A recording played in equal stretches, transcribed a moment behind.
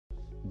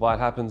What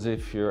happens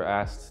if you're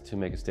asked to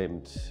make a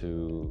statement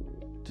to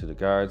the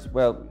guards?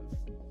 Well,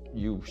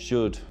 you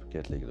should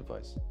get legal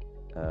advice.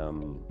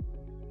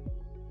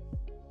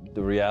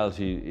 The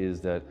reality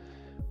is that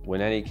when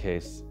any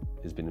case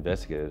is being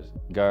investigated,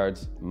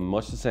 guards,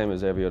 much the same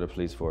as every other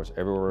police force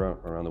everywhere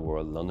around the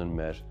world, London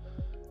Met,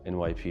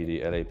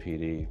 NYPD,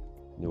 LAPD,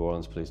 New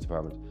Orleans Police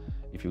Department,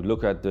 if you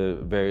look at the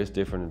various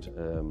different,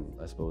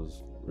 I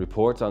suppose,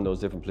 reports on those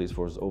different police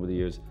forces over the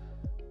years,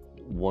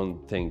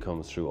 one thing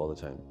comes through all the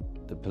time.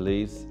 The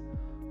police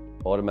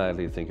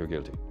automatically think you're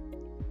guilty.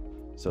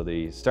 So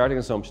the starting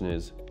assumption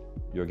is,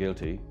 you're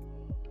guilty,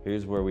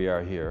 here's where we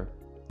are here,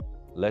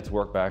 let's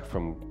work back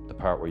from the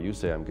part where you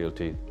say I'm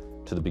guilty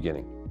to the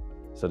beginning.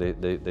 So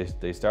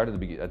they start at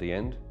the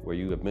end, where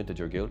you admit that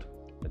you're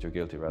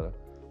guilty rather,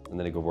 and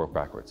then they go work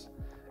backwards.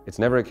 It's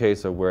never a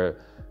case of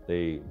where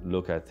they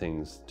look at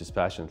things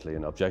dispassionately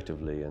and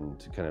objectively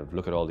and kind of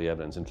look at all the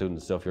evidence, including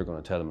the stuff you're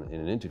going to tell them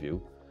in an interview,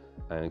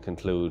 and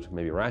conclude,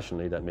 maybe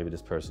rationally, that maybe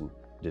this person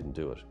didn't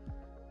do it.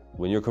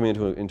 When you're coming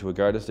into a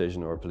Garda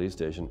station or a police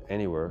station,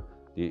 anywhere,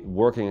 the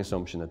working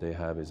assumption that they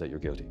have is that you're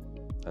guilty,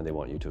 and they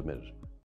want you to admit it.